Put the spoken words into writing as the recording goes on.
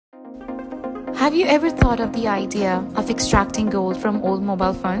Have you ever thought of the idea of extracting gold from old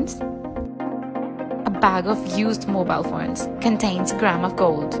mobile phones? A bag of used mobile phones contains a gram of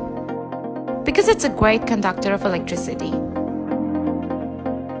gold because it's a great conductor of electricity.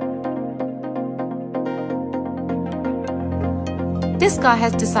 This guy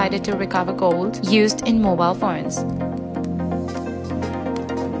has decided to recover gold used in mobile phones.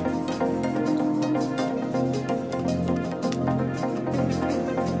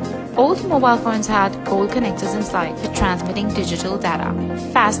 Old mobile phones had gold connectors inside for transmitting digital data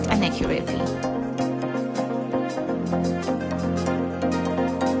fast and accurately.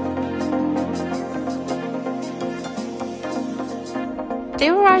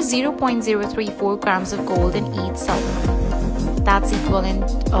 There are 0.034 grams of gold in each cell phone. That's equivalent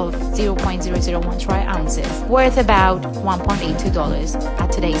of 0.001 tri-ounces, worth about $1.82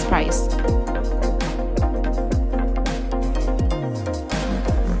 at today's price.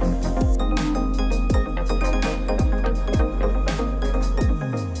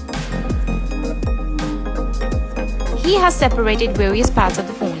 He has separated various parts of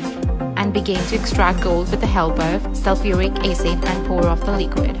the phone and began to extract gold with the help of sulfuric acid and pour off the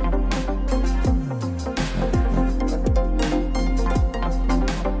liquid.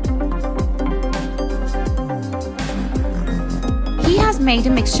 He has made a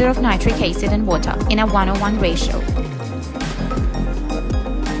mixture of nitric acid and water in a 1:1 ratio.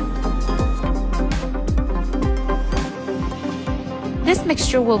 This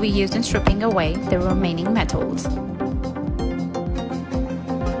mixture will be used in stripping away the remaining metals.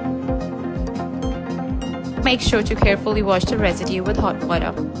 Make sure to carefully wash the residue with hot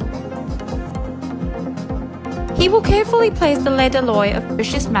water. He will carefully place the lead alloy of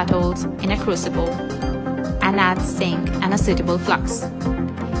precious metals in a crucible and add zinc and a suitable flux.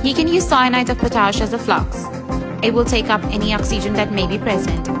 He can use cyanide of potash as a flux. It will take up any oxygen that may be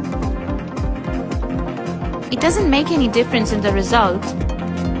present. It doesn't make any difference in the result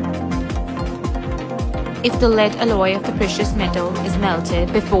if the lead alloy of the precious metal is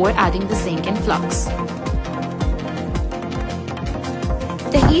melted before adding the zinc and flux.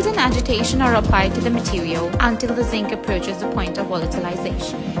 The heat and agitation are applied to the material until the zinc approaches the point of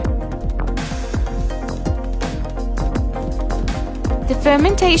volatilization. The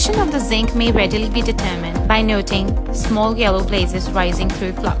fermentation of the zinc may readily be determined by noting small yellow blazes rising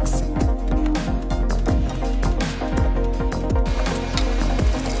through flux.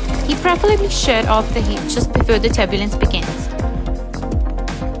 He preferably shut off the heat just before the turbulence begins.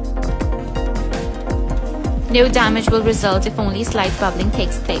 No damage will result if only slight bubbling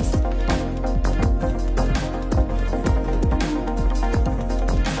takes place.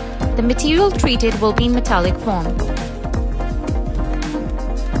 The material treated will be in metallic form.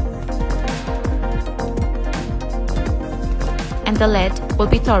 And the lead will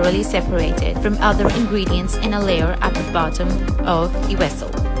be thoroughly separated from other ingredients in a layer at the bottom of the vessel.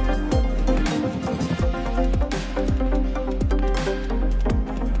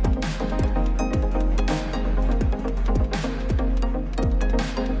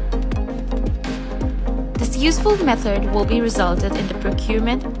 This useful method will be resulted in the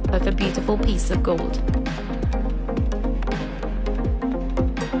procurement of a beautiful piece of gold.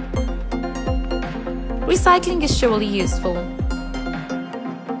 Recycling is surely useful.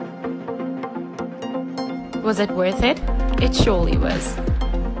 Was it worth it? It surely was.